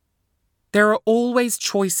There are always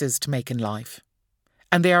choices to make in life,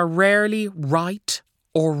 and they are rarely right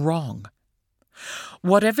or wrong.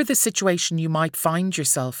 Whatever the situation you might find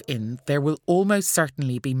yourself in, there will almost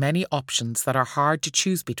certainly be many options that are hard to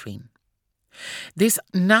choose between. This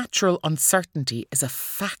natural uncertainty is a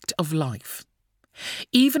fact of life.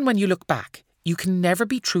 Even when you look back, you can never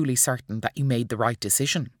be truly certain that you made the right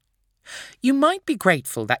decision. You might be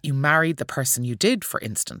grateful that you married the person you did, for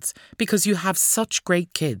instance, because you have such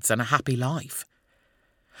great kids and a happy life.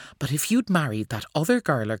 But if you'd married that other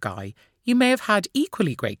girl or guy, you may have had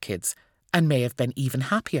equally great kids and may have been even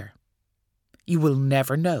happier. You will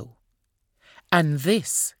never know. And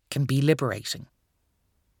this can be liberating.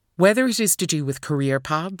 Whether it is to do with career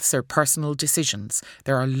paths or personal decisions,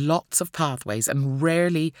 there are lots of pathways and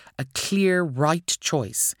rarely a clear right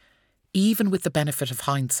choice, even with the benefit of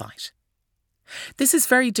hindsight. This is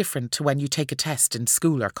very different to when you take a test in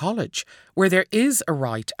school or college, where there is a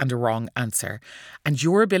right and a wrong answer, and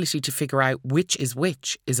your ability to figure out which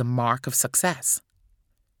is a mark of success.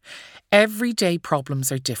 Everyday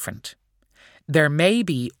problems are different. There may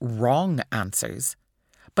be wrong answers,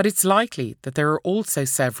 but it's likely that there are also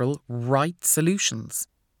several right solutions.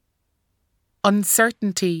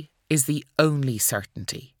 Uncertainty is the only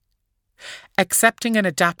certainty. Accepting and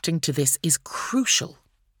adapting to this is crucial.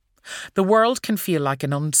 The world can feel like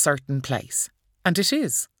an uncertain place, and it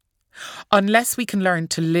is. Unless we can learn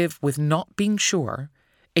to live with not being sure,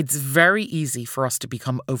 it's very easy for us to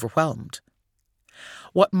become overwhelmed.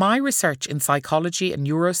 What my research in psychology and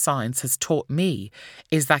neuroscience has taught me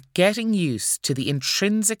is that getting used to the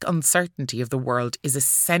intrinsic uncertainty of the world is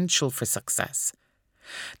essential for success.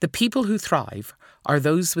 The people who thrive are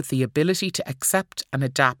those with the ability to accept and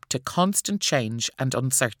adapt to constant change and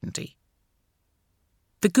uncertainty.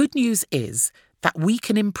 The good news is that we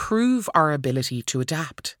can improve our ability to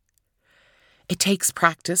adapt. It takes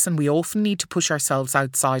practice, and we often need to push ourselves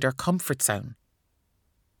outside our comfort zone.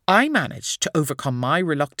 I managed to overcome my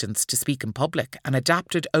reluctance to speak in public and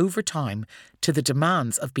adapted over time to the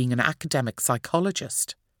demands of being an academic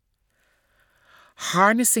psychologist.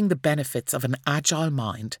 Harnessing the benefits of an agile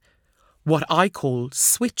mind, what I call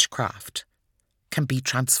switchcraft, can be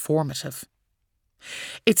transformative.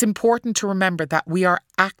 It's important to remember that we are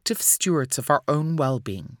active stewards of our own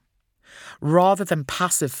well-being, rather than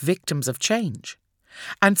passive victims of change,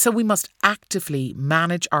 and so we must actively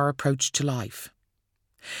manage our approach to life.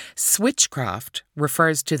 Switchcraft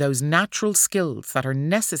refers to those natural skills that are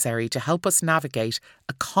necessary to help us navigate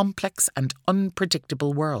a complex and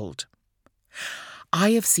unpredictable world.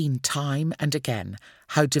 I have seen time and again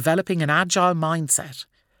how developing an agile mindset,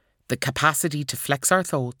 the capacity to flex our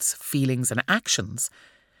thoughts, feelings and actions,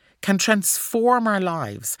 can transform our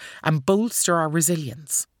lives and bolster our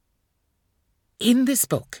resilience. In this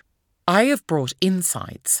book, I have brought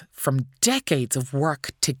insights from decades of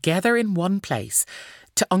work together in one place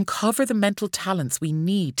to uncover the mental talents we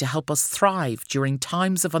need to help us thrive during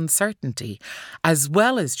times of uncertainty, as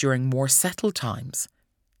well as during more settled times.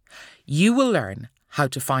 You will learn how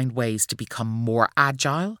to find ways to become more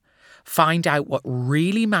agile, find out what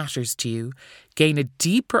really matters to you, gain a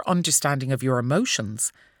deeper understanding of your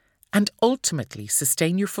emotions, and ultimately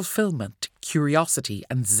sustain your fulfillment, curiosity,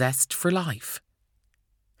 and zest for life.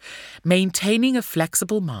 Maintaining a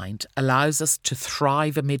flexible mind allows us to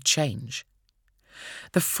thrive amid change.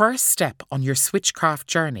 The first step on your switchcraft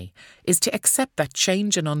journey is to accept that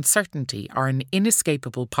change and uncertainty are an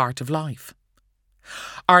inescapable part of life.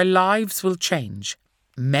 Our lives will change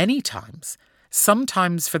many times,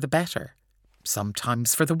 sometimes for the better,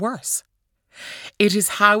 sometimes for the worse. It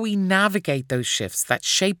is how we navigate those shifts that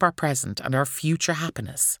shape our present and our future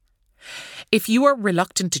happiness. If you are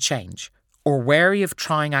reluctant to change or wary of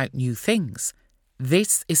trying out new things,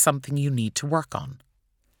 this is something you need to work on.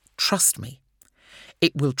 Trust me,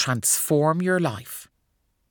 it will transform your life.